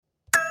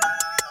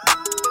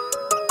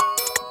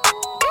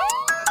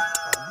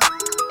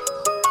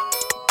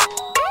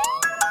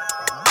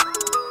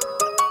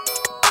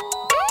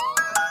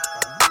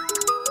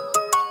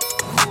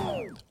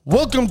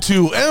Welcome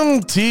to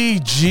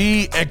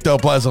MTG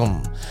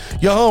Ectoplasm,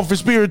 your home for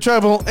Spirit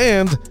Tribal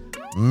and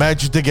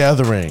Magic the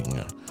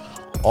Gathering.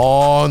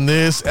 On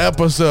this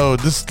episode,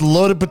 this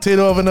loaded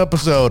potato of an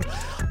episode,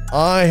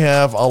 I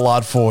have a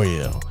lot for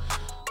you.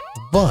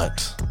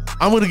 But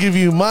I'm going to give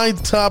you my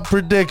top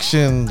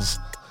predictions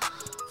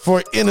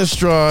for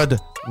Innistrad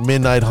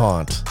Midnight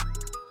Haunt.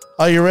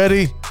 Are you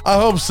ready? I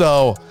hope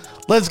so.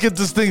 Let's get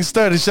this thing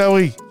started, shall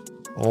we?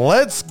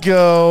 Let's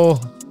go.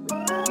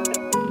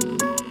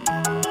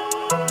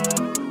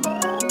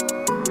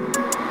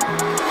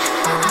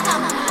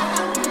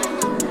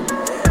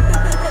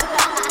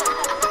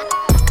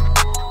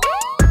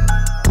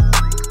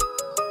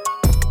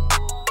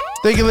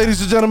 Thank you, ladies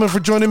and gentlemen, for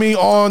joining me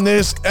on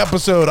this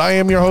episode. I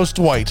am your host,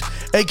 Dwight,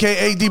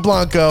 aka D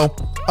Blanco,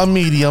 a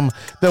medium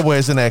that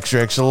wears an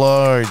extra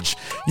large.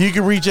 You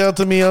can reach out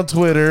to me on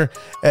Twitter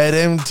at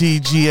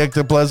MTG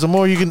Ectoplasm,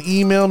 or you can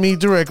email me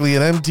directly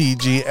at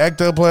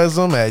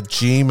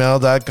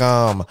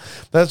mtgectoplasm@gmail.com.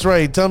 That's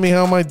right. Tell me,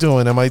 how am I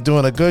doing? Am I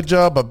doing a good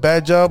job, a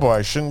bad job, or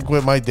I shouldn't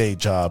quit my day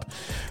job?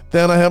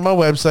 Then I have my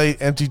website,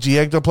 MTG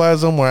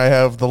Ectoplasm, where I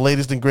have the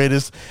latest and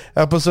greatest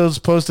episodes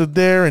posted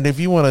there. And if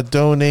you want to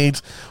donate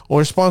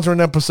or sponsor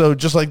an episode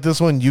just like this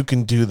one, you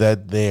can do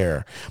that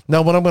there.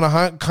 Now, what I'm going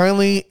to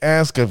kindly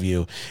ask of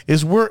you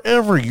is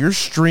wherever you're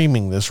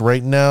streaming this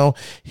right now,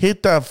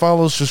 hit that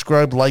follow,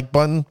 subscribe, like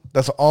button.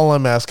 That's all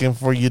I'm asking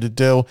for you to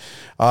do.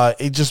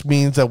 It just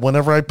means that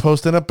whenever I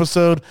post an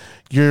episode,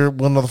 you're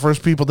one of the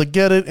first people to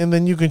get it, and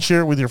then you can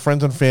share it with your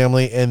friends and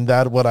family, and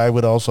that's what I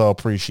would also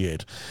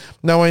appreciate.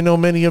 Now, I know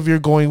many of you are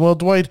going, well,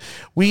 Dwight,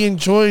 we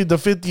enjoyed the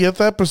 50th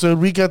episode.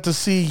 We got to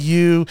see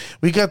you.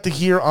 We got to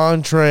hear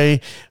Entree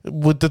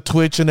with the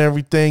Twitch and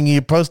everything.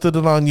 You posted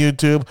it on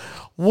YouTube.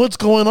 What's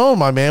going on,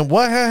 my man?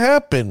 What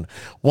happened?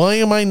 Why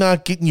am I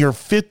not getting your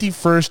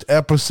 51st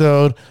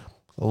episode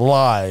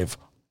live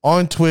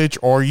on Twitch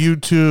or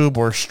YouTube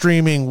or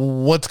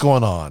streaming? What's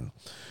going on?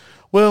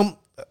 Well,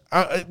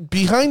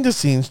 behind the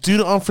scenes, due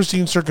to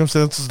unforeseen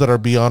circumstances that are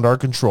beyond our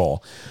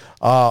control,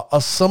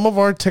 some of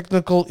our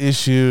technical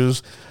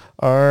issues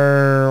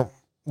are,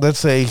 let's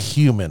say,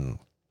 human.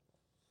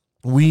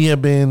 We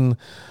have been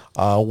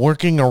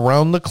working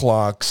around the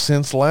clock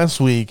since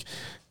last week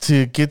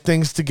to get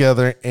things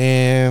together,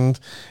 and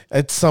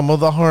it's some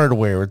of the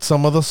hardware, it's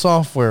some of the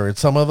software,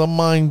 it's some of the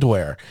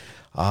mindware.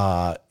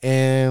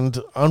 And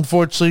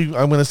unfortunately,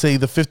 I'm going to say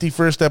the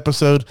 51st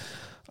episode,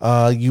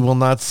 you will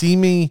not see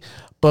me,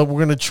 but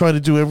we're going to try to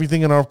do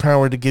everything in our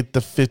power to get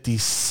the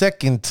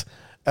 52nd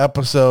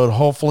episode,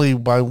 hopefully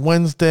by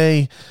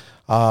Wednesday,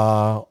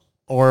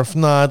 or if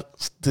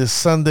not, this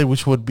Sunday,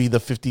 which would be the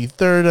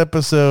 53rd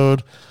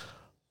episode,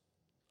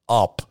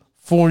 up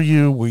for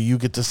you, where you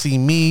get to see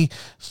me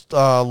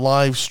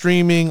live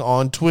streaming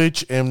on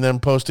Twitch and then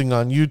posting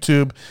on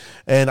YouTube.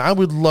 And I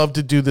would love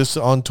to do this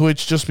on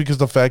Twitch just because of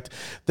the fact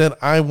that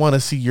I want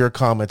to see your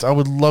comments. I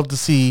would love to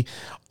see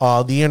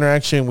the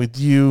interaction with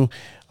you,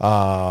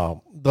 the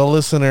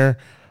listener,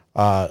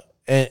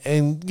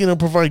 and you know,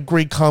 provide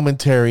great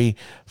commentary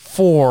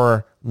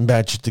for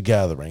Magic the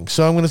Gathering.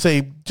 So I'm going to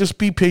say, just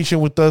be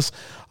patient with us.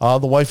 The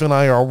wife and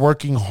I are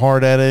working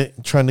hard at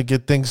it, trying to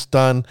get things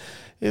done.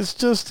 It's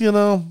just,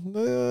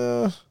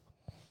 Rome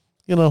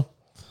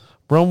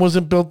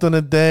wasn't built in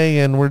a day,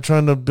 and we're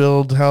trying to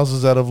build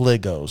houses out of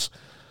Legos.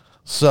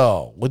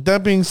 So, with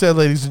that being said,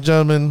 ladies and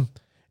gentlemen,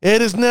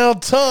 it is now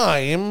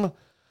time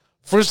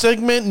for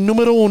segment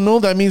numero uno.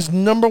 That means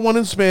number one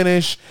in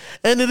Spanish.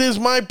 And it is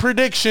my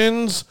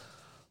predictions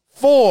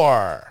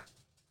for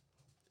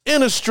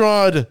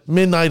Innistrad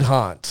Midnight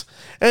Haunt.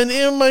 And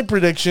in my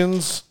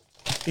predictions,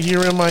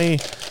 here in my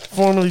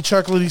formerly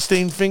chocolatey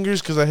stained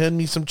fingers, because I had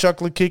me some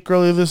chocolate cake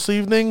earlier this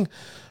evening,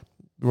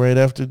 right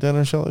after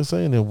dinner, shall I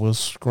say, and it was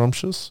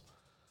scrumptious.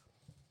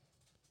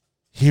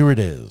 Here it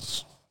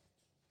is.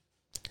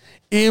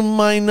 In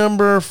my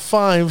number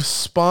 5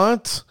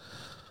 spot,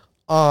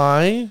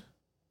 I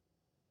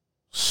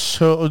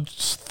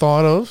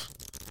thought of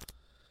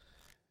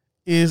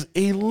is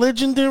a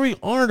legendary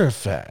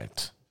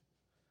artifact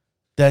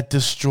that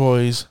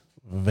destroys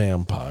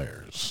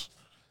vampires.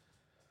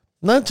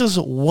 Not just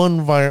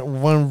one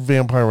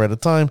vampire at a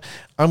time.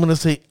 I'm going to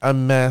say a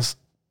mass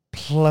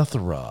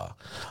plethora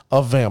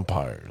of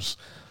vampires.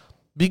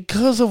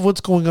 Because of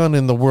what's going on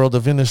in the world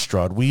of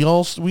Innistrad,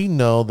 we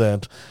know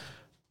that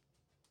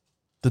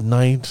the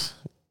night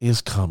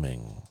is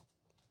coming.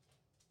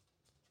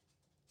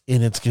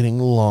 And it's getting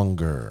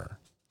longer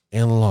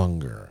and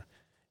longer.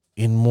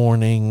 And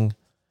morning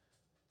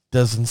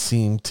doesn't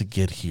seem to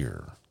get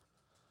here.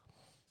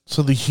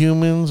 So the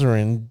humans are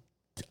in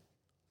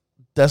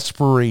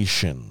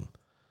desperation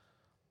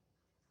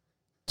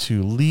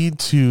to lead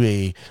to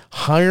a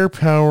higher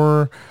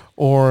power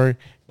or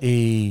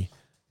a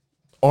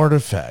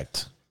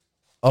artifact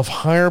of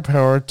higher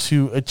power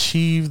to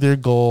achieve their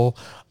goal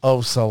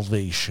of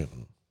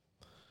salvation.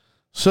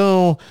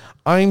 So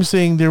I'm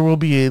saying there will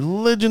be a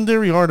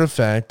legendary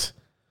artifact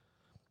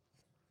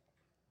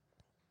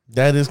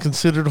that is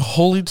considered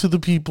holy to the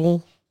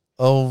people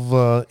of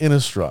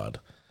Innistrad,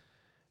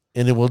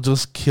 and it will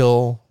just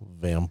kill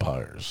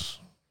vampires.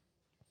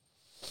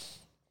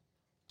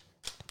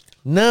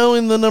 Now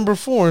in the number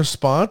 4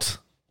 spot,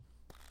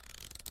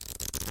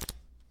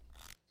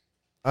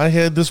 I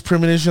had this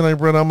premonition. I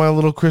brought out my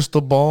little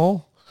crystal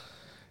ball,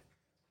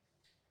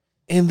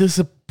 and this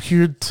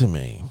appeared to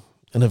me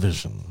in a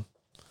vision.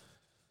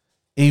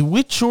 A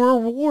witch or a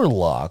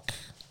warlock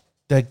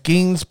that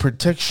gains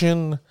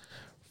protection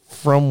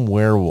from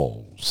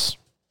werewolves.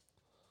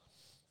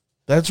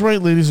 That's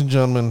right, ladies and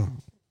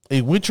gentlemen.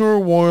 A witch or a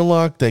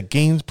warlock that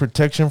gains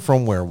protection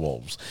from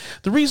werewolves.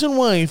 The reason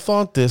why I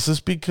thought this is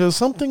because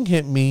something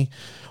hit me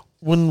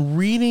when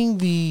reading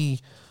the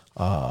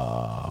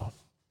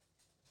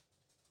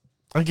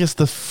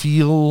the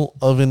feel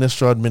of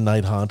Innistrad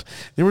Midnight Hunt.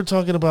 They were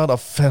talking about a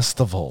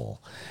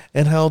festival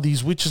and how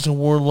these witches and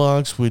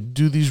warlocks would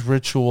do these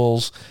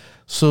rituals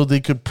so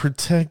they could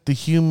protect the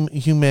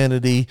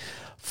humanity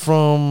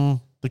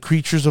from the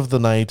creatures of the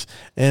night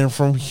and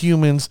from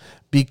humans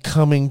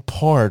becoming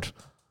part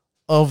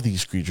of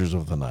these creatures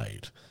of the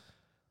night.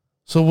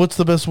 So what's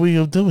the best way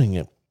of doing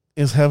it?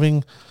 Is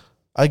having,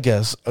 I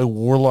guess, a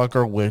warlock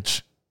or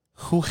witch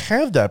who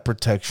have that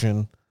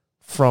protection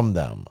from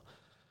them.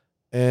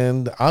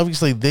 And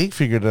obviously they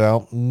figured it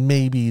out.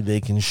 Maybe they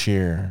can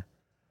share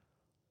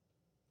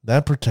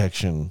that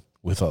protection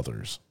with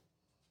others.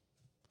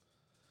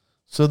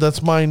 So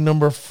that's my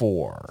number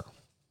 4.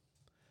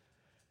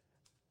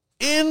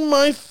 In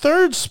my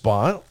 3rd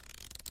spot,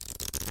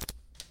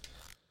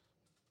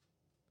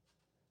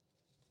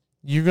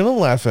 you're going to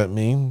laugh at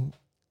me.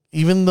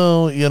 Even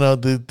though,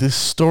 the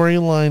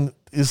storyline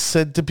is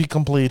said to be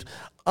complete,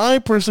 I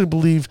personally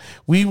believe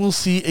we will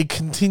see a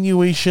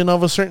continuation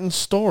of a certain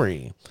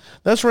story.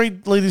 That's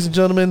right, ladies and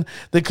gentlemen,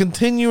 the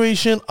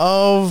continuation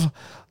of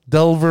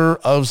Delver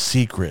of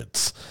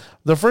Secrets.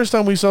 The first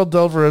time we saw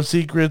Delver of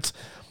Secrets,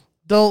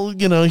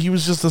 he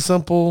was just a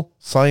simple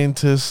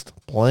scientist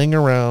playing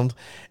around,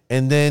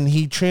 and then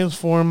he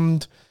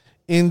transformed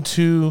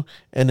into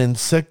an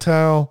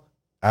insectile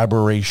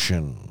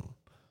aberration.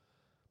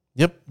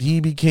 Yep, he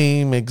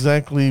became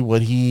exactly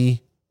what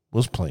he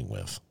was playing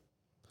with.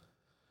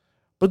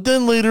 But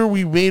then later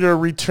we made our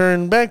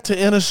return back to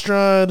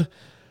Innistrad,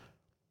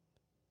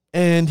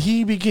 and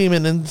he became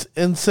an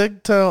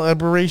insectile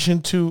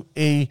aberration to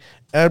a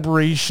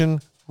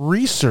aberration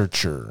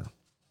researcher.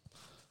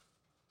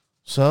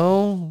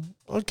 So,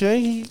 okay,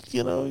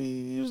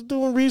 he was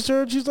doing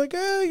research. He's like,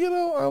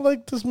 I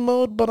like this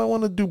mode, but I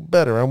want to do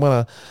better. I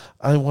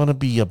want to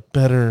be a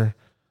better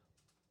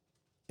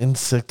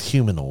insect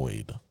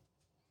humanoid.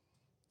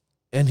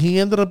 And he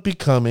ended up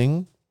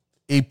becoming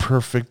a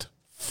perfect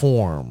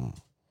form.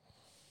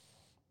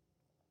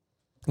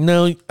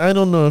 Now, I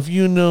don't know if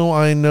you know,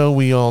 I know,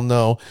 we all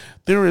know,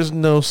 there is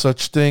no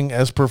such thing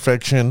as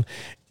perfection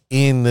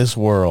in this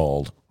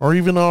world, or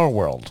even our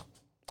world.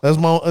 As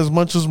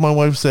much as my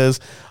wife says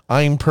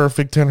I'm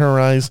perfect in her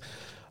eyes,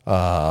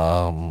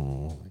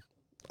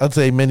 I'd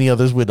say many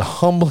others would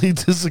humbly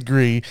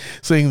disagree,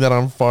 saying that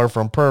I'm far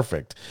from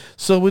perfect.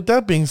 So with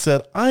that being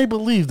said, I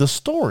believe the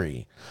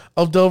story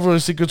of Delver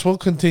of Secrets will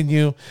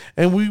continue,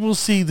 and we will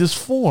see this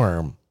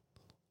form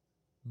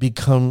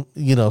become,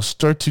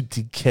 start to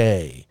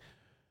decay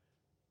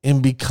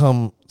and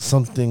become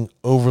something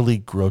overly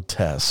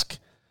grotesque,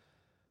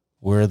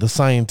 where the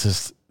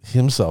scientist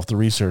himself, the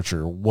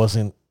researcher,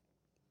 wasn't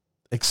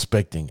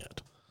expecting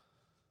it.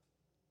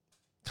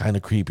 Kind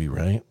of creepy,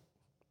 right?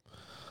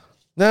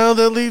 Now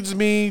that leads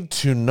me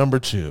to number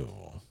 2.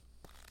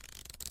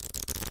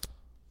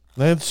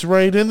 That's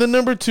right, in the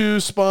number 2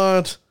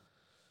 spot,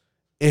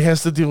 it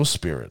has to deal with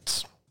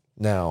spirits.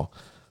 Now,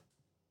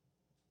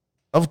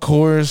 of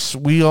course,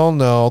 we all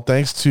know,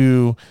 thanks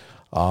to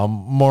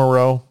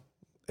Morrow,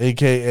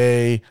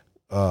 a.k.a.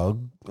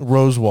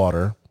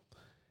 Rosewater,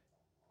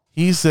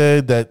 he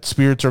said that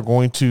spirits are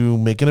going to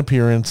make an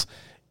appearance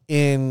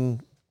in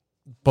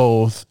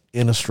both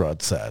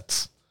Innistrad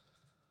sets.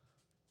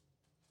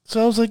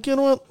 So I was like, you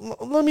know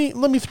what? Let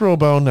me throw a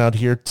bone out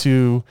here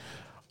to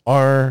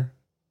our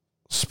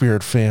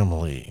spirit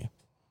family.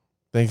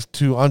 Thanks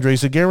to Andre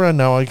Segura,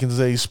 now I can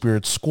say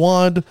Spirit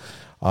Squad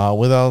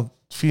without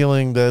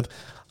feeling that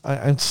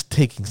I'm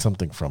taking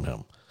something from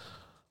him.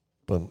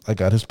 But I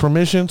got his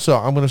permission, so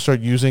I'm going to start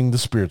using the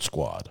Spirit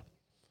Squad.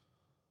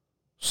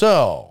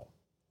 So,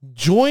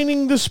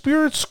 joining the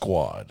Spirit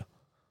Squad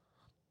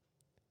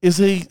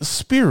is a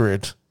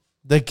spirit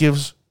that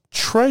gives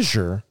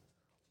treasure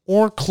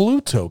or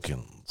clue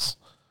tokens.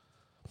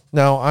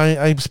 Now,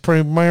 I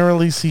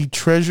primarily see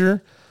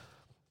treasure,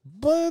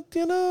 but,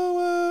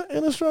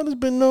 Innistrad has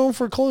been known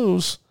for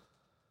clues.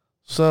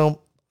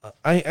 So,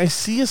 I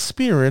see a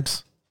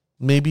spirit,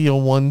 maybe a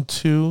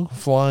 1/2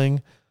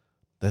 flying,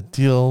 that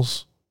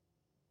deals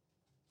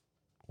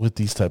with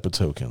these type of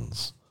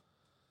tokens.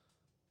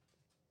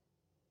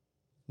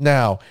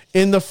 Now,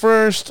 in the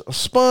first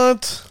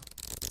spot,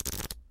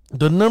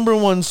 the number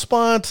 1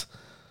 spot,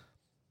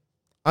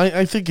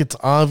 I think it's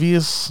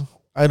obvious.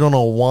 I don't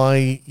know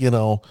why,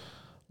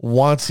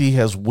 WotC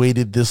has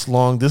waited this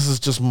long. This is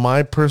just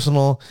my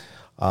personal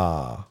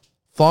thought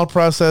thought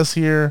process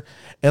here,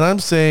 and I'm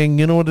saying,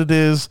 you know what it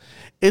is?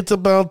 It's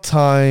about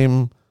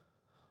time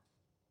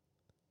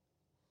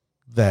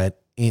that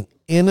in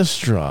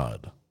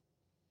Innistrad,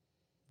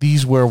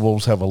 these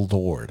werewolves have a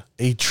lord,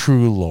 a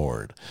true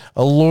lord,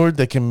 a lord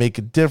that can make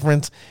a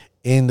difference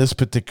in this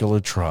particular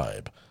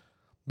tribe.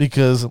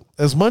 Because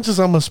as much as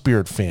I'm a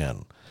Spirit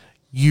fan,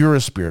 you're a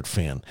Spirit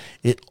fan,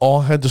 it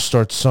all had to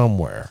start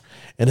somewhere,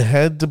 and it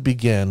had to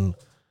begin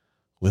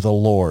with a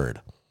lord.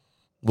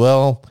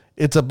 Well,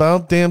 it's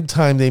about damn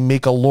time they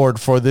make a lord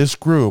for this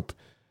group.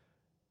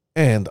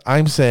 And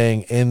I'm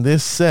saying in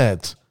this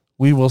set,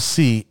 we will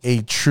see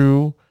a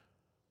true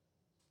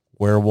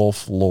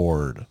werewolf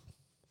lord.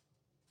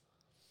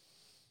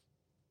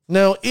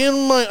 Now,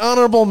 in my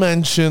honorable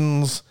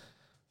mentions,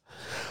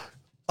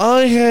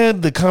 I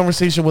had the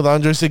conversation with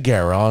Andre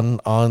Segura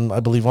on I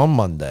believe on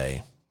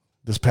Monday,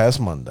 this past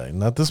Monday,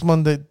 not this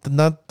Monday,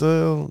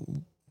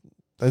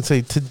 I'd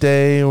say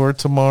today or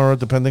tomorrow,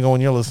 depending on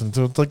when you're listening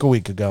to it. It's like a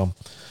week ago.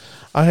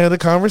 I had a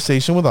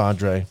conversation with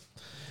Andre,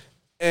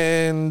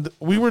 and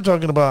we were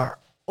talking about,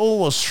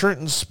 a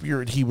certain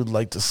spirit he would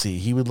like to see.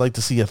 He would like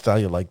to see a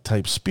Thalia-like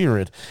type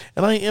spirit,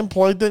 and I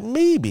implied that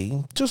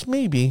maybe, just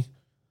maybe,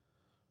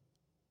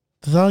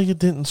 Thalia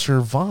didn't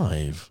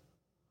survive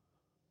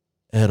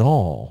at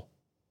all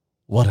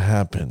what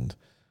happened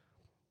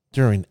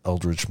during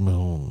Eldritch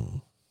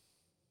Moon.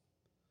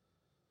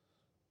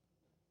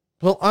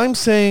 Well, I'm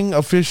saying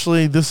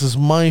officially, this is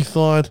my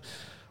thought.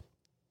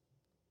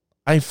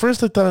 I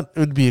thought it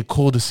would be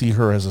cool to see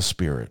her as a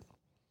spirit.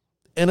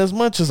 And as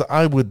much as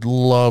I would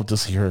love to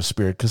see her as a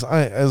spirit, because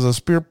as a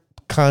spirit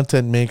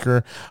content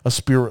maker, a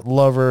spirit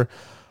lover,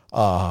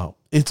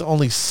 it's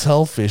only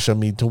selfish of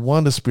me to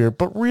want a spirit,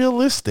 but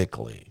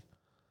realistically,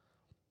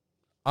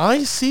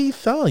 I see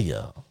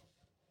Thalia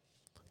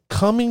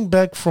coming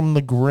back from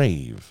the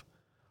grave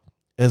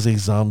as a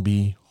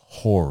zombie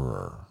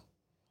horror.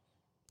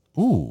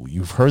 Ooh,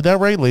 you've heard that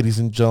right, ladies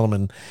and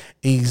gentlemen.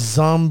 A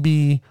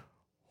zombie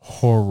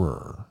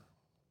horror.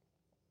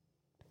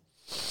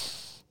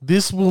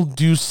 This will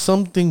do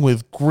something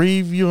with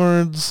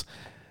graveyards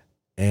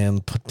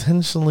and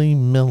potentially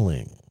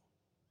milling.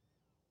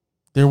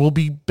 There will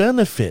be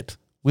benefit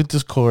with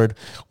this card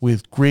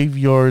with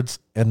graveyards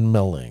and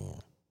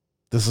milling.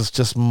 This is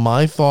just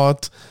my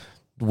thought.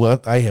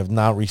 What I have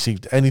not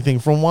received anything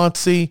from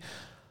WotC.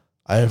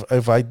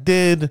 If I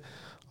did,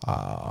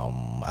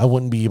 I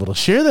wouldn't be able to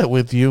share that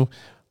with you.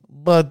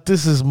 But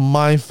this is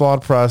my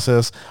thought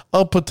process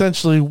of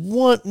potentially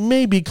what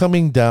may be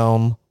coming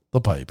down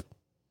the pipe.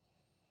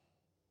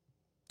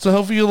 So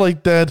hopefully you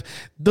like that.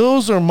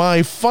 Those are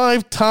my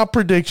 5 top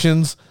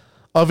predictions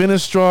of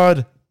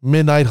Innistrad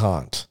Midnight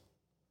Haunt.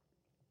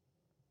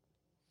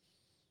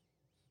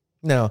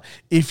 Now,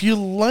 if you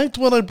liked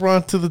what I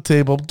brought to the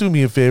table, do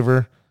me a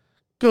favor.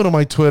 Go to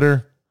my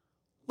Twitter.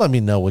 Let me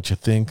know what you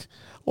think.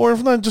 Or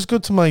if not, just go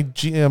to my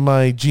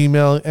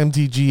Gmail,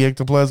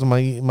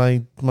 mtgectoplasm,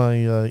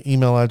 my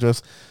email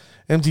address,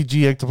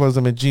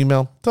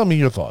 mtgectoplasm@gmail. Tell me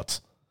your thoughts.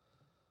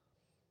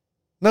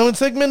 Now, in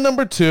segment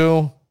number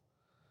 2,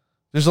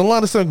 there's a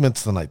lot of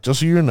segments tonight,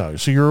 just so you know,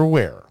 so you're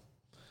aware.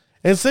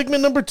 In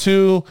segment number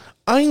 2,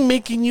 I'm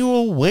making you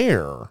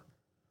aware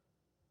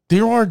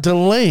there are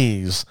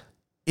delays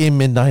in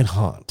Midnight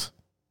Haunt.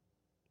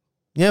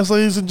 Yes,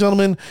 ladies and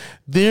gentlemen,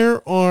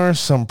 there are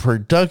some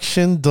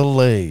production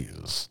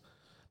delays.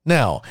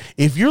 Now,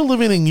 if you're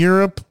living in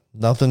Europe,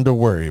 nothing to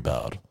worry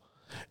about.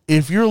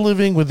 If you're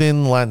living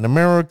within Latin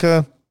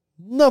America,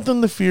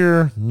 nothing to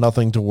fear,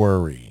 nothing to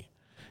worry.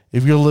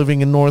 If you're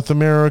living in North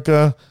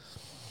America,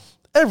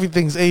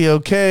 everything's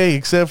A-okay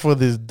except for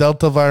this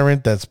Delta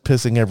variant that's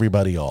pissing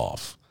everybody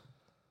off.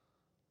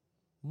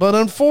 But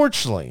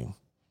unfortunately,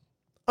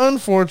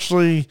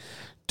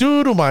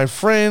 due to my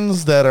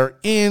friends that are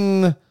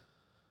in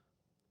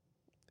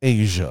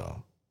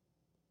Asia,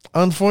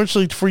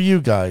 unfortunately for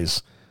you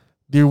guys,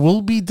 there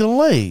will be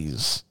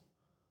delays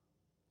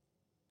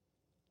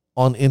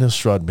on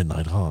Innistrad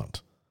Midnight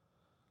Haunt.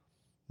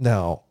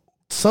 Now,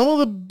 some of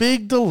the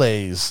big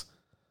delays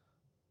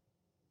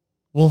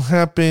will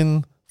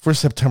happen for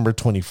September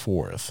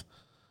 24th.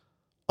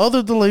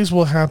 Other delays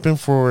will happen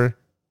for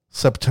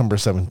September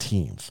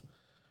 17th.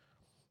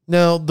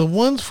 Now, the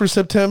ones for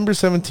September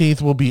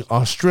 17th will be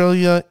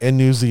Australia and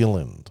New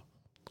Zealand.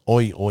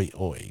 Oi, oi,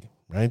 oi.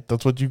 Right?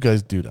 That's what you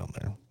guys do down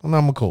there. And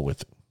I'm cool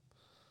with it.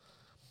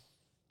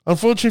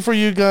 Unfortunately for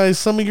you guys,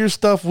 some of your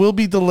stuff will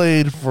be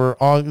delayed for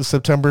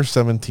September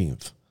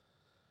 17th.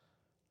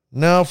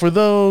 Now, for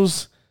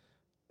those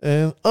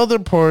in other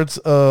parts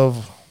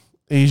of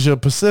Asia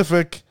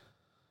Pacific,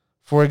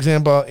 for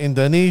example,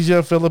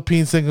 Indonesia,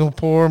 Philippines,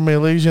 Singapore,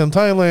 Malaysia, and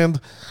Thailand,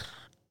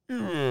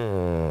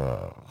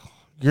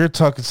 you're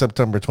talking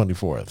September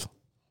 24th.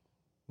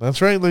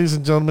 That's right, ladies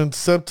and gentlemen,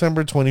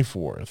 September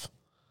 24th.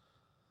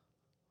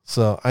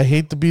 So I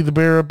hate to be the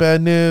bearer of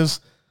bad news,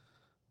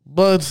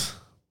 but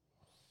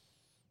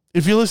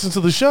if you listen to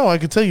the show, I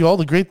can tell you all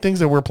the great things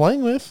that we're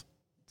playing with.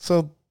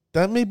 So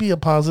that may be a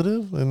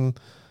positive, and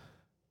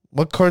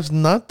what cards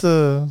not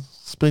to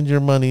spend your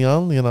money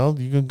on. You know,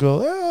 you can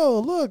go,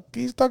 oh, look,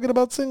 he's talking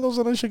about singles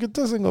and I should get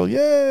this single.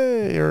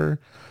 Yay. Or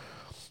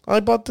I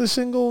bought this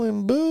single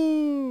and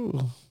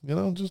boo. You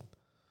know,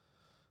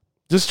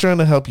 just trying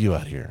to help you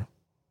out here.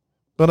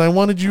 But I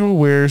wanted you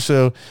aware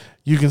so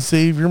you can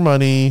save your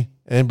money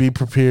and be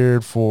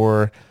prepared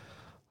for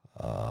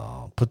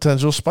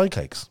potential spike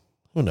hikes.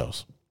 Who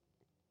knows?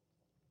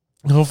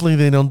 Hopefully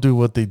they don't do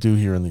what they do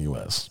here in the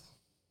U.S.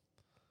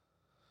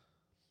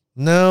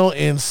 Now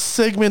in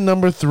segment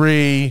number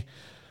 3,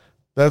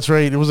 that's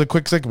right, it was a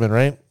quick segment,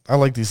 right? I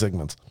like these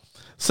segments.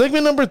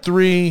 Segment number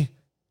 3,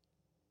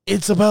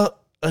 it's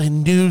about a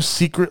new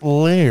secret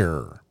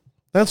lair.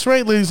 That's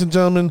right, ladies and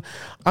gentlemen.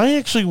 I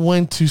actually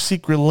went to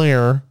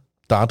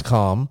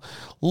secretlair.com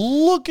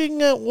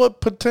looking at what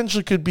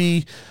potentially could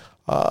be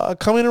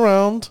coming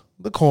around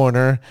the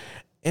corner,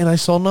 and I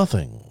saw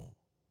nothing.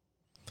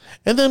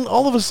 And then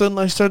all of a sudden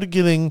I started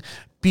getting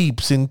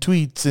beeps and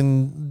tweets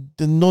and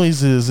the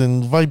noises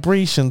and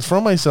vibrations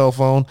from my cell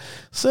phone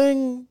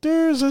saying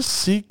there's a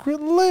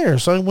secret lair.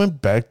 So I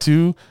went back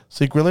to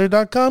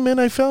secretlair.com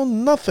and I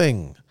found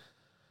nothing.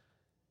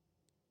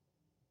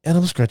 And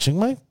I'm scratching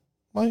my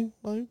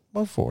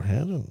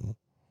forehead and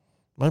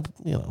my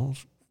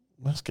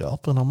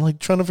scalp, and I'm like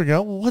trying to figure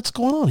out what's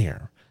going on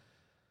here.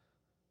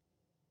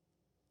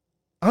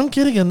 I'm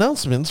getting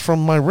announcements from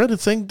my Reddit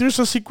saying there's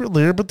a secret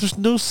lair, but there's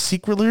no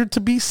secret lair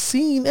to be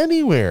seen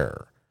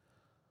anywhere.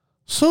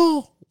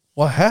 So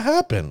what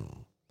happened?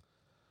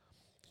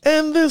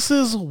 And this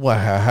is what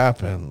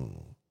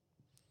happened.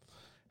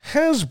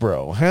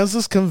 Hasbro has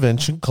this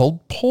convention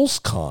called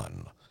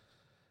PulseCon.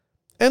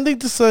 And they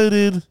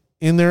decided,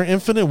 in their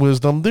infinite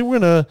wisdom, they were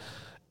going to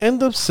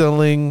end up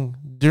selling,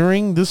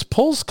 during this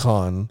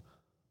PulseCon,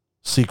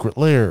 secret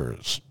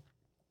lairs.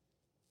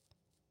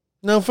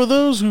 Now, for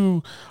those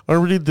who are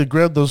ready to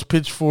grab those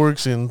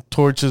pitchforks and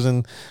torches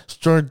and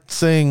start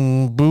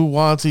saying, boo,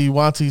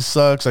 WotC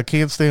sucks, I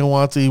can't stand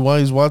WotC, why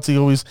is WotC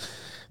always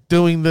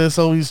doing this,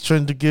 always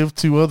trying to give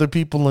to other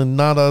people and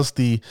not us,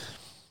 the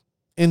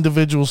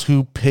individuals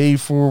who pay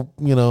for,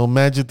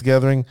 Magic the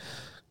Gathering,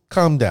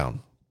 calm down.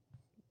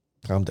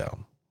 Calm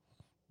down.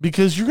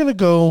 Because you're going to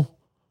go,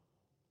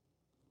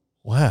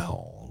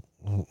 wow,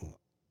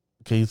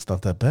 okay, it's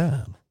not that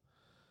bad.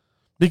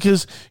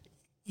 Because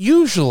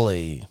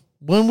usually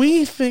when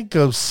we think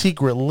of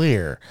secret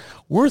lair,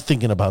 we're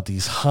thinking about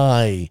these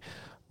high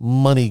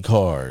money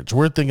cards.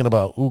 We're thinking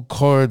about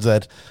cards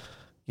that,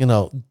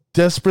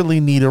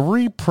 desperately need a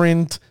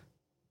reprint,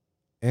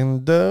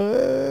 and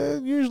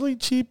usually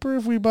cheaper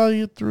if we buy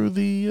it through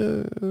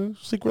the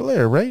secret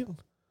lair, right?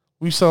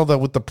 We saw that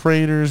with the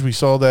Praetors. We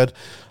saw that,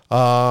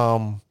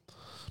 I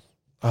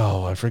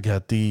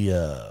forgot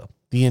the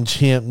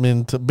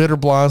enchantment, Bitter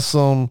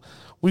Blossom.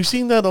 We've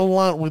seen that a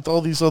lot with all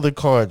these other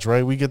cards,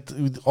 right? We get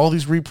all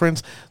these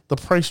reprints. The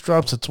price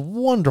drops. It's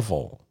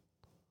wonderful.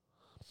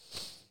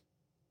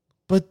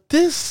 But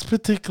this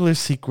particular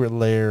secret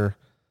lair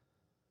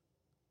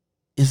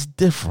is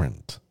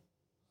different.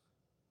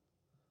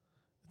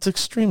 It's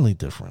extremely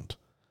different.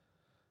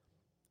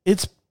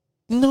 It's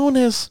known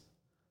as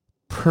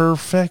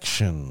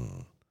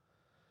Perfection.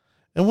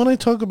 And when I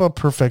talk about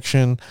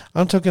perfection,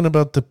 I'm talking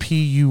about the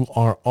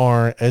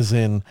PURR as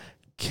in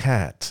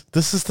cat.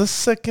 This is the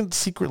second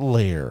secret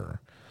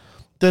lair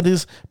that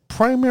is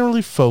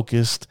primarily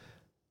focused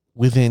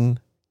within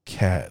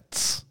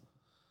cats.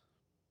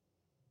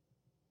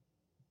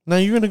 Now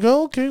you're going to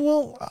go, okay,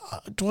 well,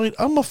 Dwight,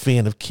 I'm a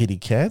fan of kitty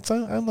cats.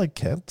 I like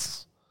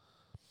cats.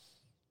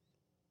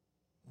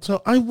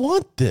 So I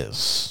want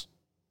this.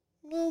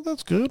 Well,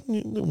 that's good.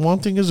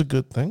 Wanting is a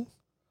good thing.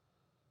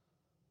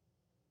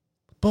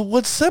 But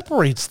what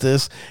separates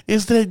this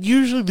is that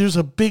usually there's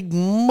a big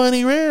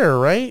money rare,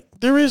 right?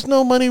 There is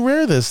no money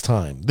rare this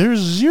time. There's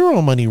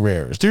 0 money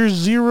rares. There's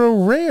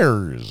 0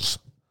 rares.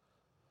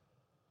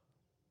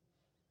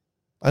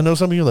 I know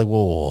some of you are like,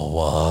 well,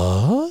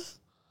 what?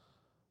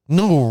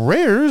 No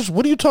rares?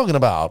 What are you talking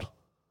about?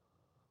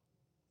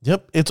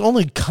 Yep, it's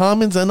only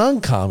commons and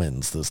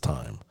uncommons this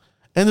time.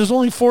 And there's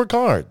only 4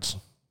 cards.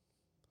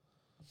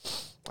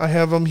 I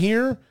have them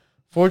here.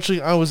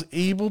 Fortunately, I was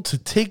able to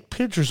take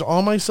pictures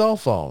on my cell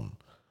phone.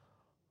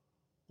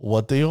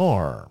 What they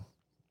are.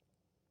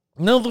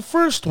 Now, the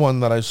first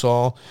one that I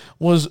saw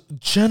was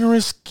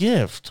Generous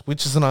Gift,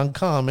 which is an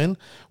uncommon,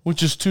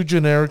 which is 2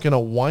 generic and a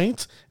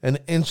white, an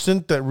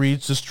instant that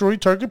reads, destroy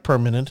target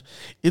permanent.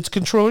 Its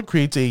controller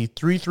creates a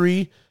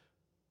 3/3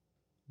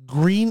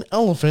 green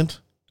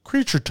elephant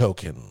creature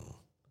token.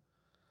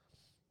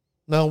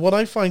 Now, what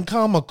I find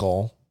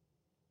comical,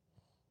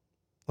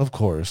 of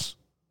course,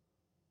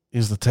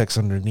 is the text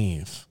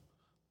underneath,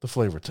 the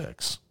flavor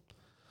text.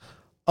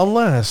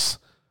 Alas,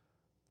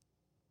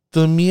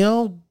 the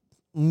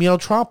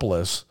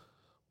Meowtropolis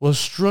was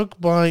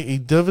struck by a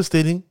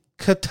devastating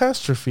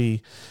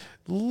catastrophe,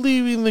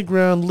 leaving the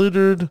ground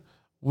littered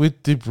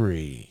with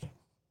debris.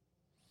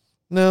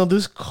 Now,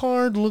 this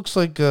card looks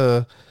like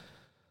it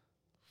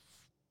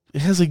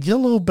has a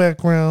yellow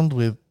background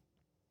with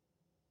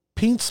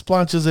paint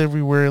splotches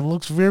everywhere. It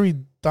looks very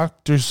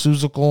Dr.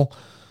 Seussical.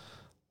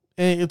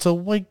 It's a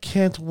white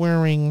cat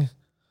wearing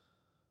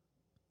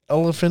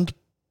elephant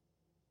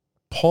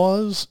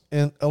paws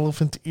and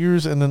elephant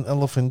ears and an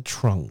elephant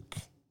trunk.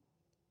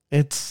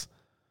 It's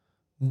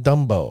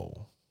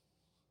Dumbo.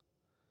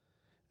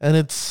 And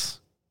it's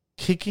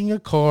kicking a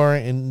car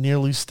and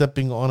nearly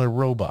stepping on a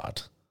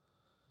robot.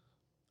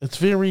 It's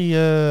very,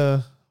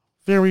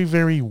 very,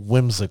 very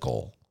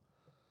whimsical.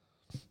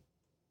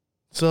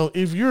 So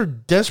if you're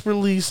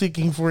desperately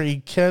seeking for a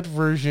cat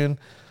version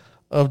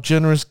of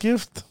Generous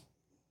Gift,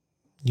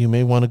 you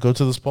may want to go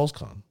to this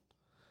PulseCon.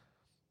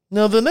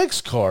 Now, the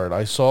next card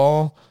I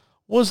saw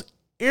was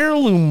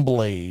Heirloom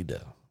Blade.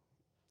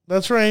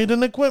 That's right,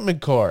 an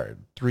equipment card.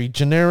 3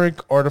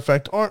 generic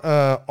artifact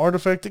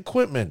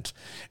equipment.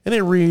 And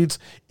it reads,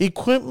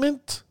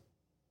 equipped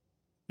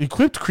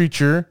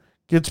creature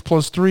gets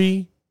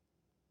 +3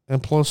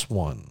 and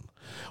 +1.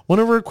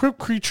 Whenever a equipped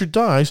creature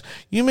dies,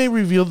 you may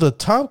reveal the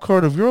top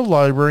card of your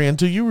library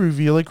until you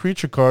reveal a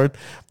creature card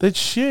that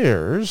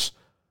shares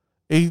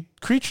a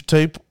creature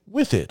type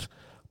with it.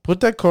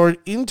 Put that card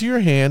into your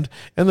hand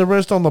and the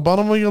rest on the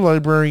bottom of your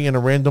library in a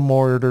random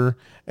order,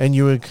 and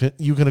you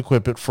can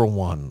equip it for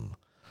 1.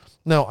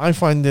 Now, I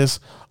find this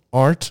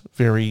art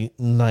very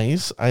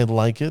nice. I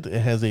like it.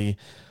 It has a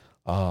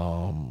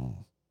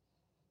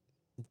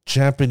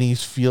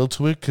Japanese feel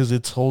to it because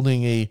it's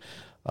holding a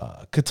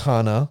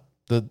katana.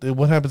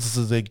 What happens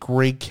is a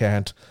gray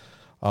cat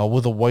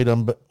with a white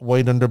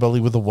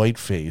underbelly with a white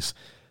face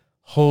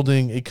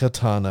holding a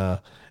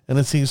katana, and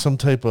it seems some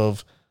type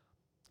of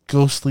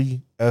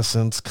ghostly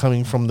essence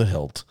coming from the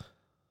hilt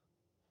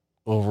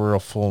over a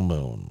full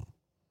moon.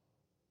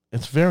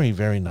 It's very,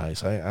 very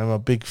nice. I'm a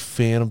big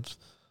fan of...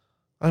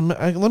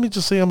 let me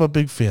just say I'm a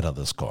big fan of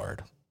this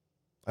card.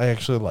 I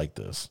actually like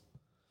this.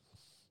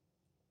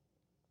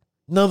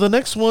 Now, the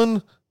next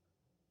one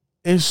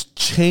is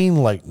Chain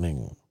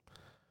Lightning.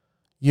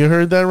 You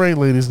heard that right,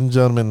 ladies and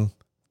gentlemen.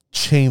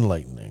 Chain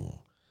Lightning.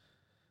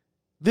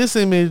 This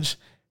image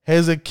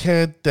has a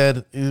cat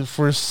that is,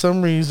 for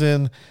some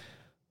reason,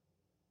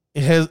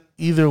 it has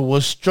either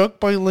was struck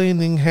by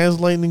lightning, has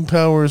lightning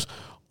powers,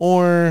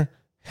 or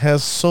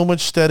has so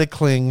much static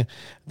cling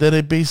that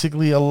it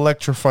basically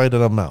electrified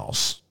a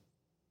mouse.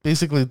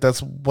 Basically,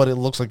 that's what it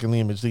looks like in the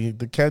image.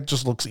 The cat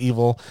just looks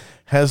evil,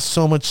 has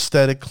so much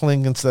static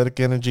cling and static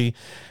energy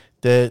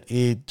that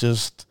it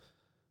just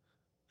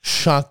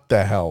shocked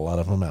the hell out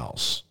of a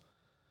mouse.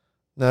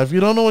 Now, if you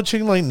don't know what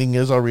Chain Lightning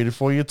is, I'll read it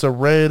for you. It's a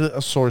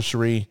red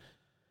sorcery.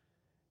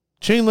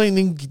 Chain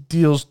Lightning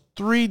deals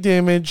 3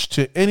 damage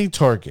to any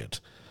target.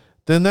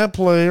 Then that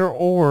player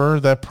or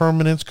that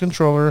permanent's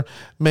controller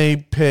may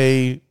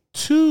pay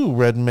 2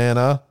 red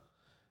mana.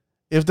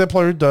 If that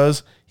player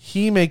does,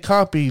 he may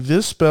copy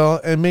this spell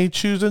and may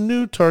choose a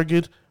new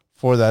target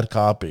for that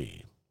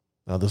copy.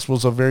 Now, this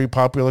was a very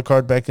popular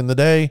card back in the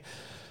day,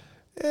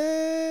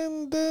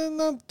 and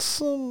not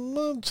so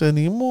much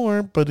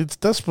anymore, but it's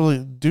desperately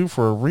due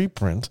for a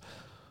reprint.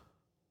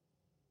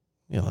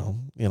 You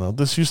know,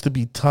 this used to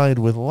be tied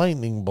with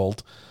Lightning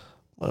Bolt.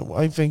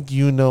 I think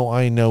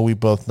I know, we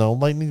both know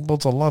Lightning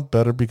Bolt's a lot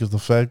better because the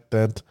fact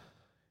that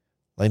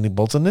Lightning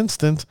Bolt's an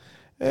instant,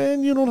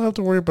 and you don't have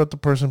to worry about the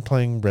person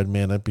playing red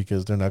mana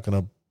because they're not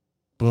going to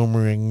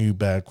boomerang you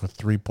back with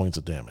 3 points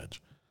of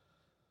damage.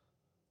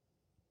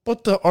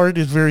 But the art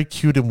is very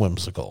cute and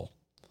whimsical.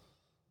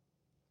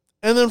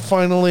 And then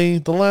finally,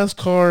 the last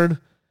card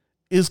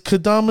is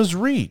Kadama's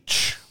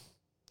Reach.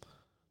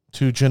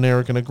 2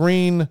 generic and a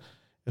green,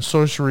 a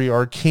sorcery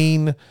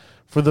arcane.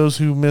 For those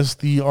who missed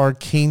the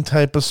arcane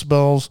type of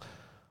spells,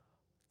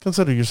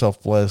 consider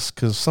yourself blessed,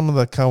 because some of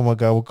the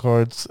Kamigawa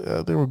cards,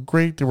 they were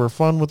great, they were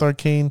fun with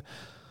arcane,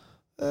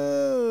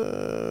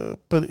 but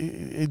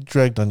it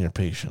dragged on your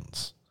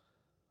patience.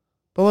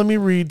 But let me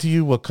read to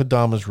you what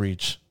Kadama's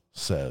Reach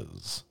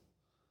says.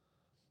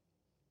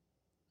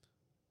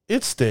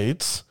 It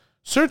states,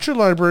 search your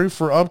library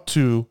for up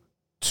to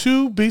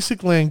 2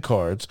 basic land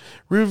cards,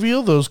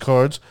 reveal those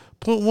cards,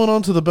 put one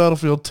onto the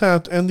battlefield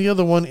tapped and the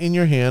other one in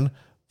your hand,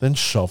 then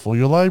shuffle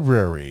your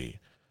library.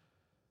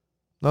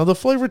 Now, the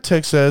flavor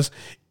text says,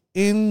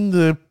 in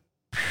the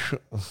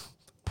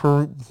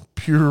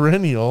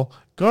perennial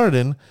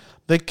garden,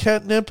 the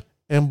catnip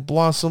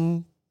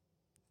blossoms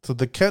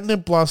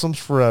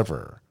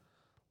forever.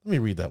 Let me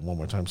read that one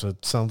more time so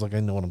it sounds like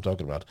I know what I'm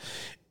talking about.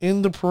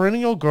 In the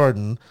perennial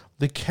garden,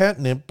 the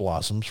catnip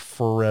blossoms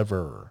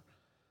forever.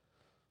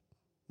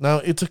 Now,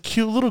 it's a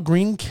cute little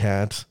green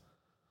cat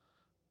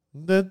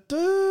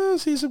that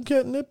sees some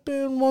catnip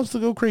and wants to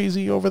go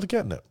crazy over the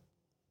catnip.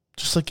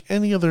 Just like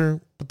any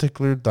other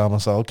particular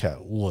domicile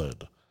cat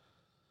would.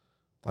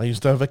 I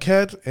used to have a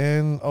cat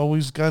and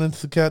always got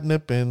into the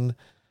catnip, and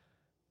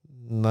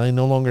I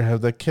no longer have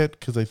that cat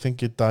because I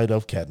think it died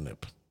of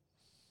catnip.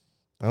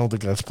 I don't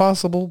think that's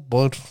possible,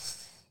 but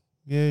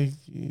yeah,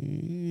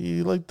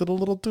 he liked it a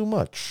little too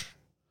much.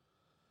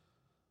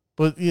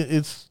 But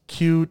it's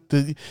cute.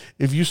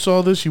 If you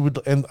saw this, you would,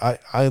 and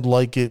I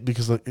like it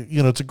because,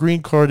 it's a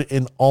green card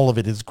and all of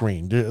it is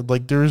green.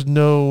 There's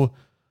no,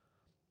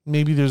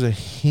 maybe there's a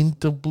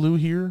hint of blue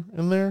here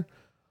and there,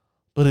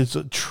 but it's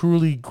a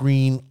truly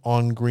green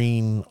on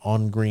green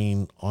on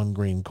green on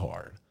green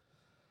card.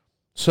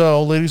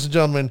 So, ladies and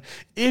gentlemen,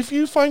 if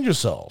you find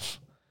yourself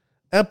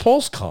at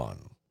PulseCon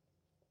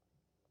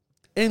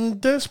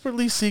and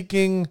desperately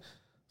seeking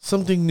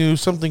something new,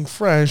 something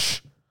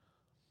fresh,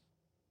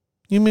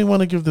 you may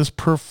want to give this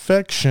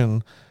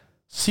Perfection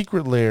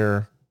Secret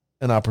Lair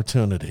an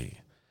opportunity.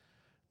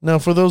 Now,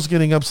 for those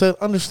getting upset,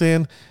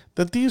 understand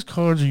that these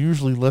cards are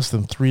usually less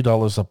than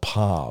 $3 a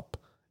pop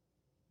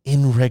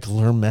in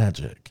regular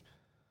Magic.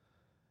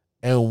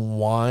 And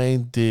why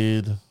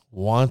did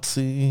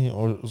WotC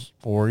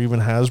or even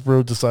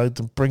Hasbro decide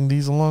to bring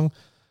these along?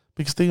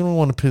 Because they don't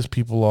want to piss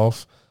people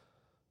off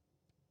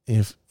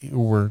if it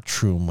were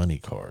true money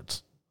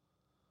cards.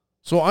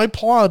 So I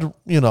applaud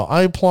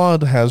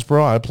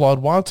Hasbro, I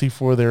applaud WotC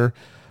for their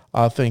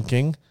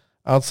thinking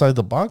outside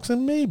the box,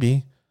 and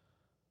maybe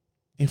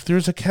if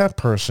there's a cat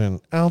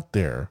person out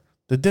there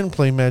that didn't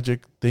play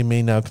Magic, they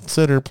may now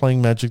consider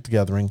playing Magic the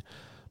Gathering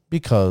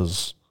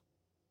because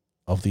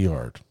of the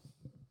art.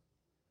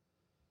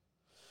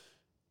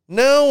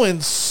 Now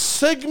in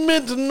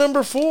segment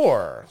number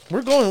 4,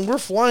 we're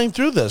flying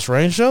through this,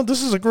 right, Sean?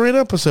 This is a great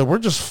episode. We're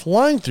just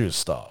flying through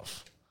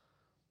stuff.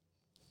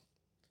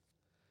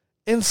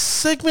 In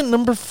segment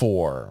number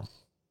 4,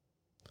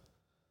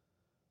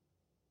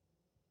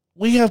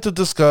 we have to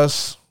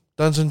discuss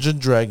Dungeons and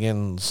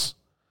Dragons,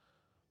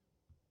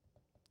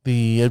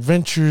 the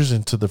adventures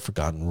into the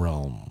Forgotten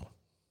Realm.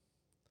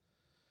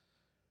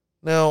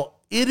 Now,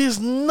 it is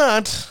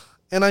not,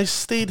 and I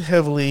state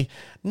heavily,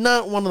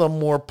 not one of the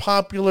more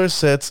popular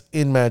sets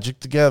in Magic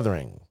the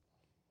Gathering.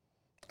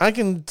 I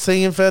can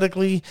say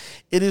emphatically,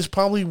 it is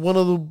probably one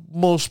of the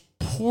most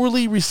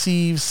poorly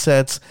received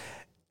sets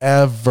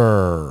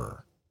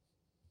ever.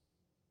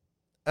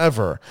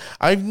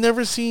 I've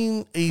never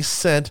seen a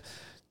set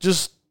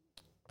just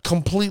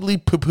completely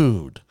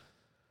poo-pooed,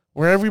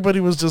 where everybody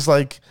was just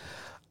like,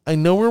 I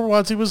know where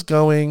WotC was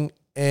going,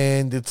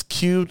 and it's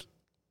cute.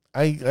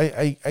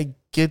 I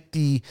get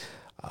the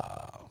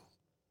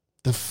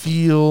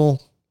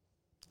feel,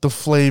 the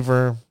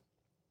flavor,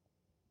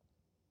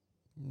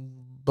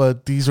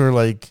 but these are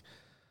like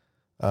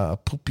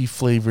poopy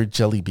flavored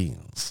jelly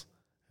beans.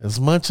 As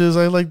much as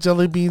I like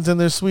jelly beans and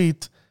they're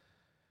sweet,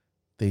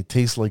 they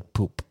taste like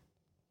poop.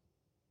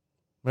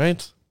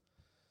 Right?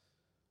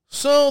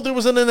 So there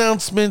was an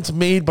announcement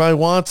made by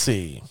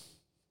WotC,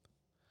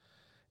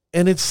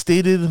 and it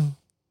stated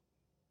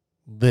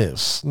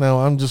this. Now,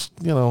 I'm just,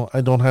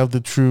 I don't have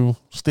the true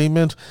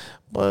statement,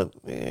 but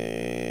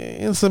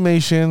in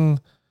summation,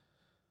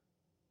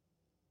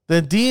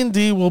 that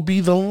D&D will be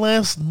the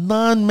last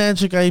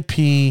non-Magic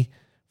IP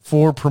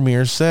for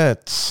Premier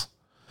sets.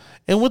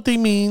 And what they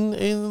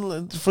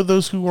mean, for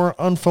those who are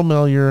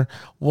unfamiliar,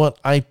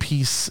 what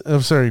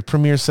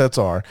Premier sets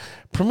are.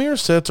 Premier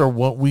sets are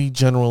what we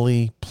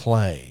generally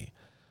play.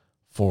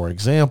 For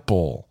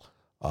example,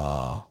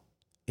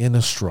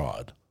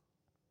 Innistrad,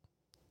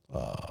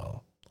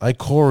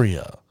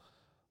 Ikoria,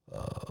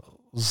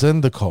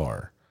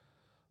 Zendikar,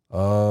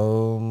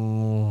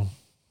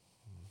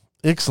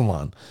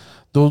 Ixalan.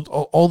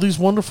 All these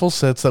wonderful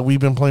sets that we've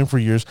been playing for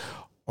years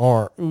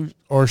are,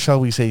 or shall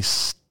we say,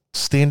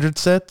 standard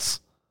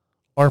sets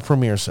are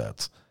Premier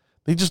sets.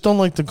 They just don't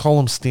like to call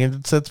them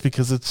standard sets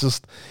because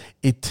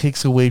it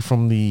takes away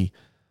from the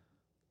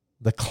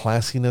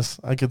classiness,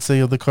 I could say,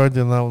 of the card.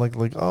 They're not like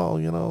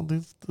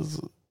this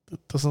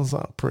it doesn't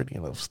sound pretty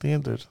enough.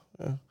 Standard.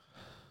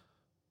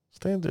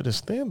 Standard is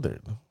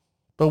standard.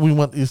 But we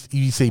want, if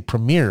you say a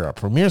Premier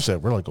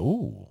set, we're like,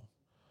 ooh,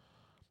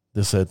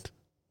 this set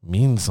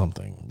means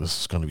something.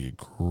 This is going to be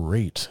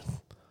great.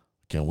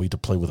 Can't wait to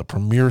play with a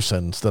Premier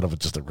set instead of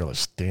just a really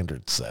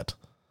standard set.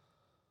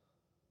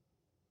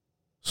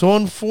 So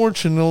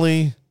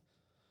unfortunately,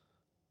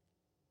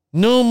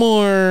 no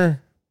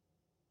more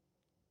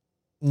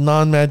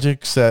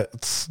non-Magic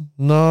sets,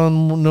 no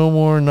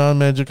more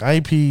non-Magic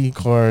IP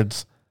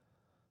cards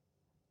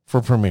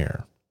for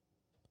Premier.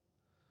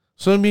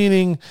 So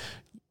meaning,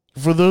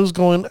 for those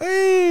going,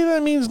 hey,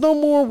 that means no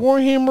more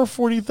Warhammer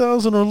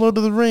 40,000 or Lord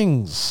of the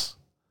Rings.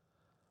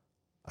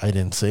 I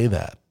didn't say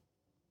that.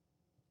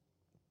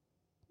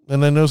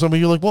 And I know some of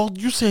you are like, well,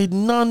 you said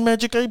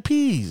non-Magic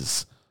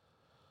IPs.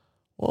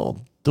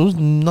 Well, those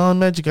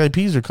non-Magic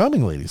IPs are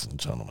coming, ladies and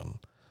gentlemen.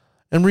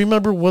 And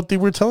remember what they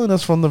were telling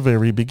us from the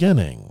very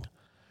beginning.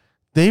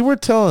 They were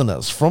telling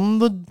us from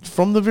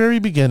the very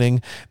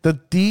beginning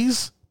that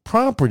these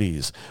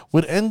properties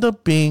would end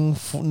up being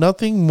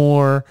nothing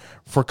more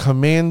for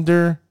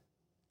Commander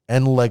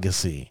and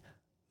Legacy.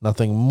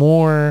 Nothing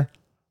more,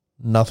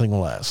 nothing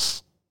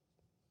less.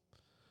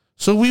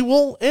 So we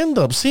will end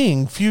up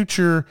seeing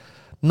future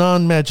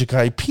non-Magic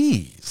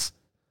IPs,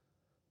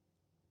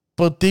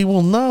 but they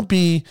will not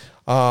be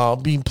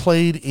being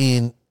played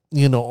in,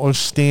 or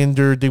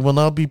standard. They will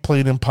not be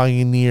played in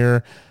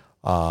Pioneer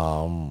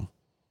or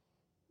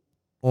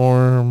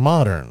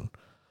Modern.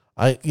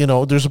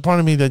 There's a part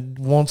of me that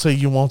won't say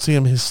you won't see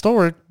them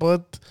historic,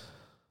 but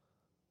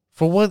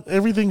for what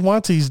everything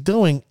WotC is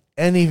doing,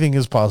 anything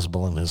is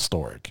possible in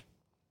historic.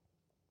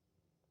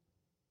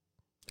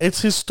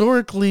 it's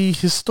historically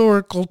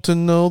historical to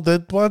know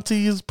that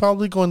Wati is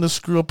probably going to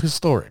screw up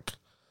historic.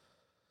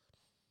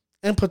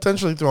 And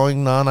potentially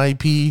throwing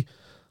non-IP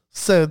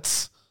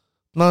sets,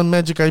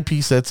 non-Magic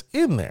IP sets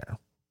in there.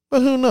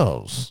 But who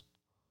knows?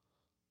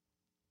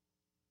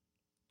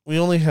 We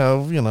only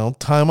have,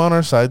 time on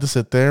our side to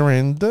sit there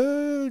and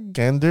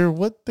gander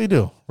what they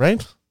do,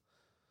 right?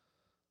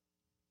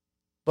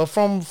 But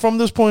from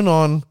this point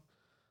on,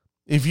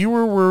 if you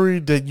were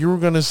worried that you were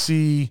going to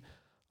see,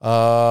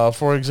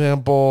 for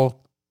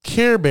example,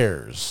 Care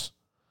Bears,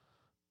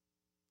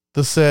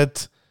 the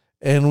set,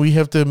 and we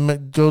have to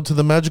go to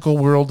the magical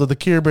world of the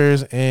Care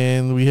Bears,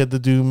 and we had to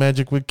do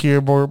magic with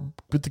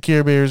the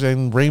Care Bears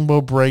and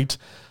Rainbow Bright,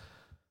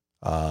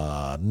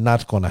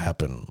 not going to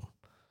happen.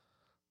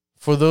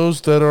 For those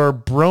that are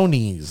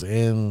bronies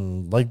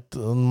and like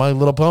My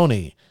Little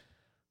Pony,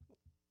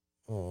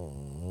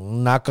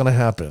 not going to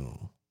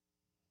happen.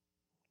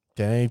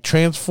 Okay,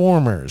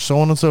 Transformers, so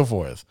on and so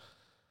forth.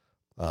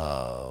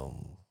 Well,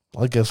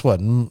 guess what?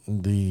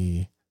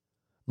 The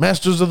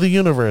Masters of the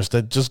Universe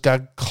that just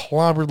got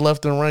clobbered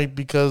left and right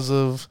because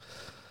of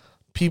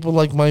people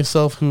like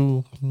myself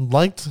who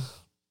liked,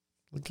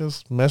 I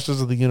guess,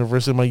 Masters of the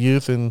Universe in my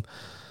youth and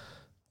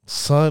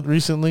saw it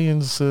recently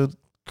and said,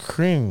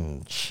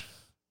 cringe.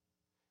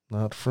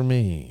 Not for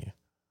me.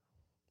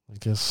 I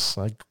guess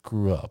I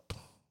grew up.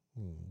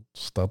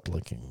 Stopped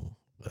liking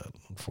that,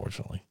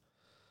 unfortunately.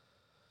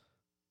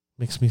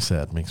 Makes me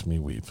sad, makes me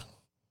weep.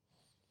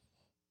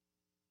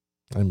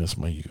 I miss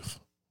my youth.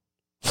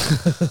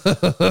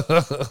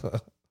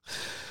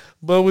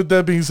 But with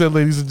that being said,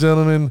 ladies and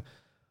gentlemen,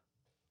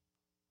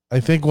 I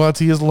think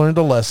Wati has learned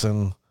a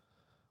lesson.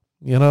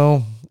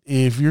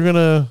 If you're going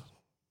to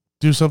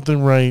do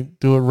something right,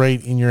 do it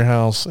right in your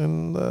house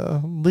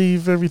and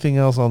leave everything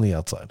else on the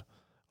outside,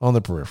 on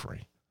the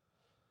periphery.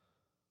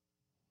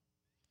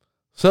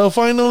 So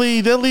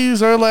finally, that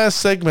leaves our last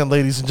segment,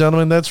 ladies and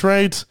gentlemen. That's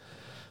right.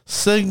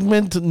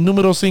 Segment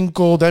número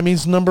 5. That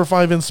means number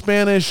 5 in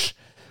Spanish.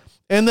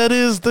 And that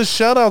is the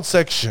shout-out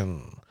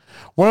section,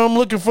 where I'm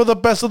looking for the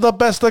best of the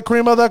best, the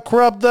cream of the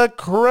crop, the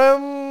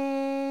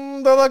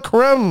creme de la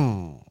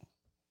creme.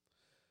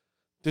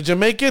 Did you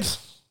make it?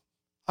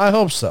 I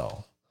hope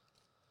so.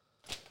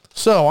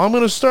 So I'm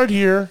going to start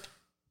here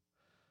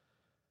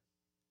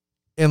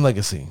in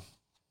Legacy.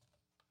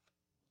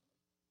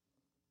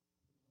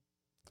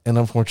 And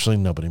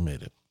unfortunately, nobody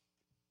made it.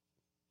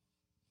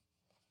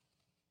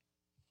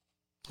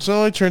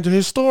 So I turned to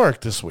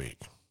Historic this week.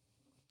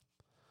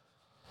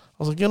 I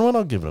was like, you know what?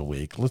 I'll give it a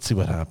week. Let's see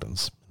what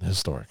happens.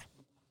 Historic.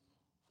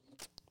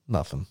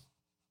 Nothing.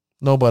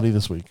 Nobody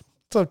this week.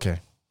 It's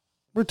okay.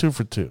 We're 2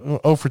 for 2.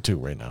 0 for 2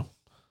 right now.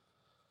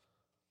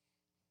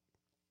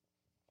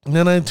 And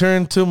then I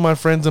turned to my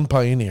friends in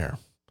Pioneer.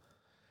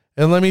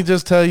 And let me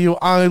just tell you,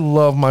 I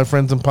love my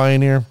friends in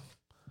Pioneer.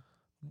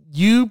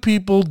 You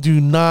people do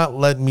not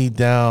let me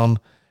down.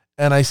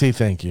 And I say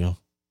thank you.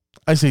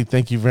 I say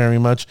thank you very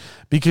much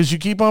because you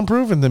keep on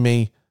proving to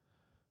me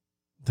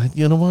that,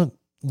 you know what?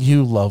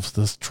 You love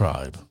this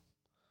tribe.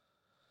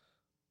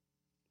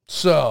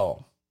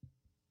 So,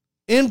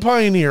 in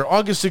Pioneer,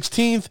 August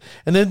 16th,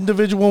 an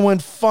individual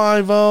went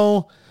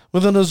 5-0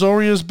 with an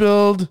Azorius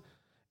build,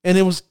 and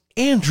it was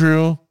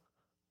Andrew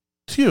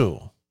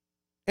Tiu.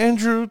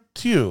 Andrew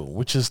Tiu,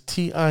 which is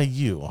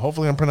Tiu.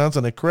 Hopefully I'm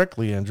pronouncing it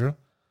correctly, Andrew.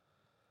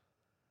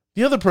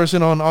 The other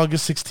person on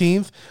August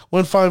 16th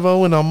went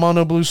 5-0 in a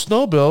mono blue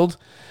snow build,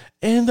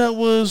 and that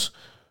was,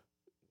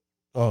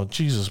 oh,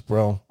 Jesus,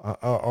 bro,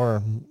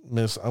 or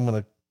miss, I'm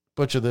going to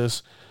butcher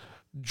this,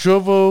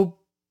 Drovo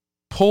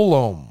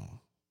Polom.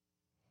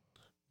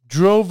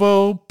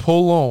 Drovo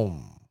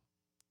Polom.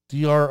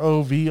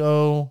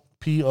 Drovopolom.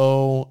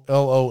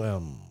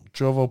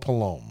 Drovo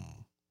Polom.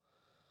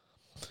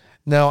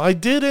 Now, I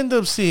did end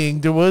up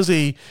seeing there was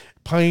a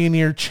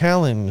Pioneer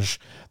Challenge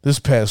this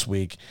past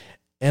week,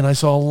 and I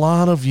saw a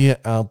lot of you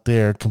out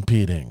there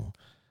competing.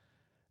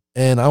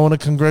 And I want to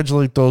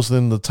congratulate those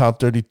in the top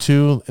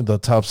 32, in the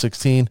top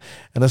 16,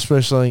 and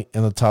especially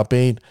in the top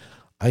 8.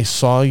 I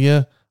saw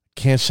you.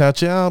 Can't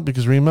shout you out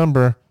because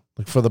remember,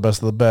 look for the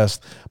best of the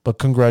best. But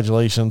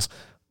congratulations,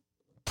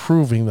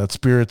 proving that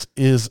Spirits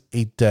is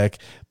a deck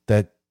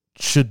that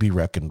should be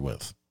reckoned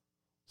with.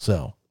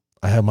 So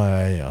I have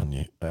my eye on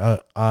you,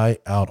 eye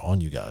out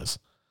on you guys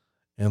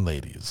and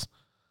ladies.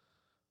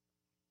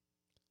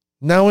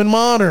 Now in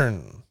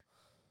Modern,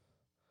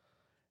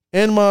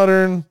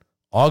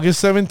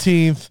 August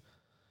 17th,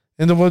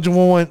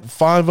 individual went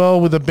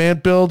 5-0 with a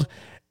Bant build,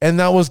 and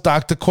that was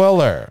Dr.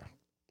 Queller.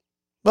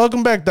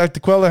 Welcome back, Dr.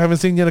 Queller. Haven't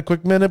seen you in a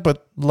quick minute,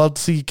 but love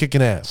to see you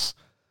kicking ass.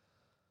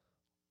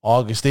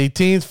 August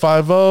 18th,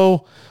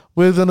 5-0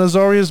 with an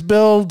Azorius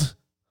build.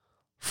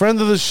 Friend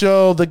of the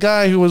show, the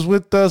guy who was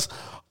with us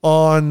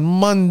on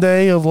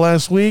Monday of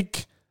last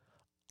week,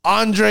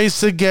 Andre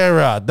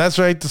Segura. That's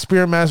right, the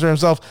Spirit Master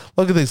himself.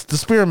 Look at this. The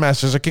Spirit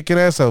Masters are kicking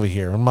ass over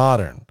here in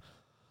Modern.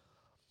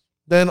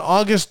 Then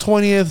August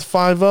 20th,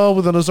 5-0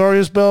 with an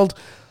Azorius build,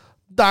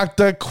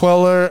 Dr.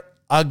 Queller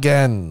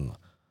again.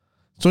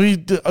 So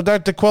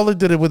Dr. Queller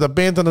did it with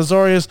Abandon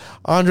Azorius.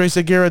 Andre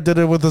Segura did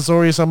it with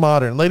Azorius and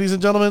Modern. Ladies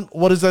and gentlemen,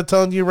 what is that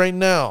telling you right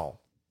now?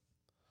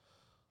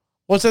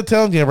 What's that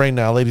telling you right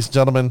now, ladies and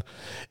gentlemen?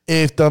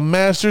 If the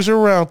Masters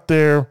are out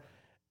there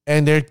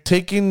and they're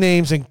taking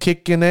names and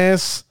kicking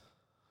ass,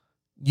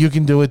 you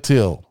can do it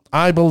too.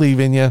 I believe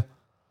in you.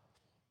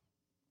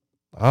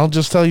 I'll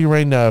just tell you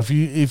right now, if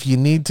you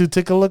need to,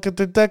 take a look at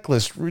the deck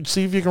list.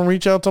 See if you can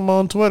reach out to them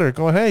on Twitter.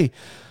 Go, hey,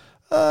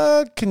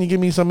 can you give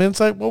me some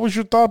insight? What was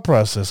your thought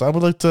process? I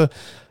would like to,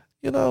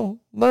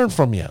 learn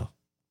from you.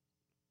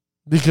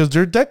 Because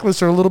their deck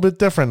lists are a little bit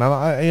different.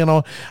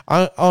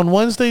 On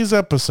Wednesday's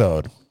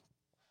episode,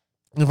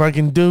 if I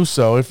can do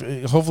so,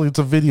 hopefully it's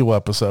a video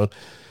episode.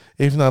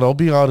 If not, it'll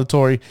be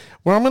auditory,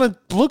 where I'm going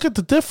to look at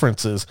the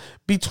differences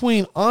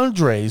between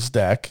Andre's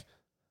deck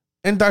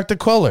and Dr.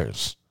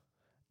 Queller's.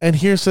 And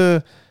here's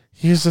a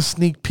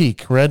sneak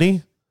peek.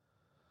 Ready?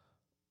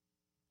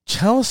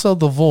 Chalice of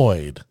the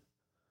Void,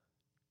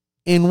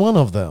 in one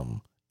of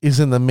them, is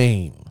in the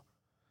main.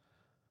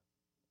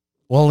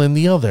 While in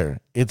the other,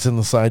 it's in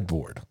the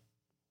sideboard.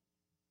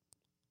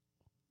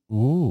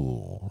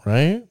 Ooh,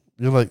 right?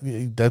 You're like,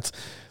 that's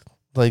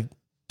like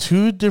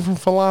two different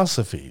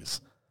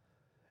philosophies.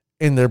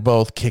 And they're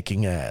both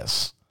kicking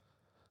ass.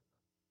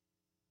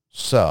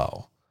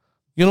 So,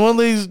 you know what,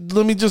 ladies?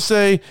 Let me just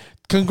say,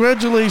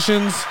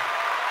 congratulations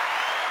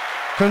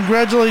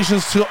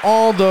to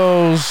all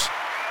those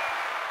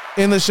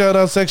in the shout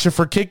out section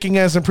for kicking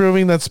ass and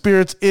proving that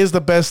Spirits is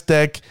the best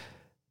deck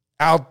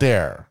out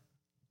there.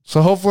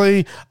 So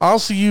hopefully I'll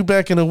see you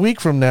back in a week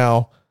from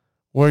now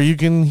where you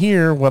can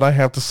hear what I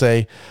have to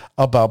say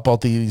about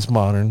both of these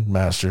Modern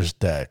Masters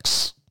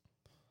decks.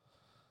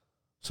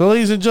 So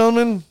ladies and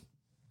gentlemen,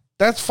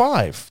 that's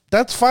 5.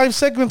 That's 5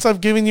 segments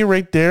I've given you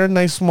right there.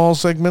 Nice small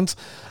segments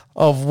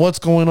of what's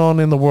going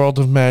on in the world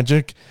of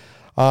Magic.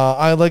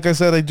 Like I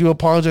said, I do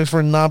apologize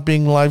for not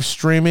being live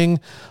streaming,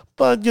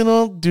 but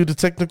due to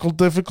technical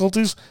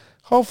difficulties,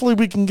 hopefully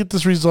we can get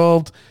this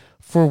resolved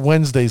for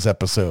Wednesday's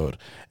episode,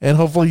 and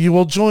hopefully you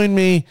will join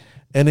me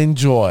and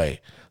enjoy.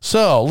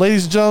 So,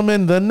 ladies and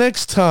gentlemen, the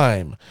next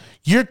time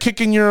you're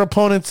kicking your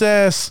opponent's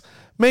ass,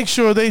 make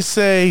sure they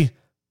say,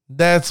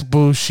 "That's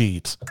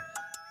bullshit."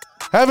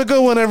 Have a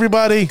good one,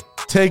 everybody.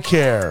 Take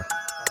care.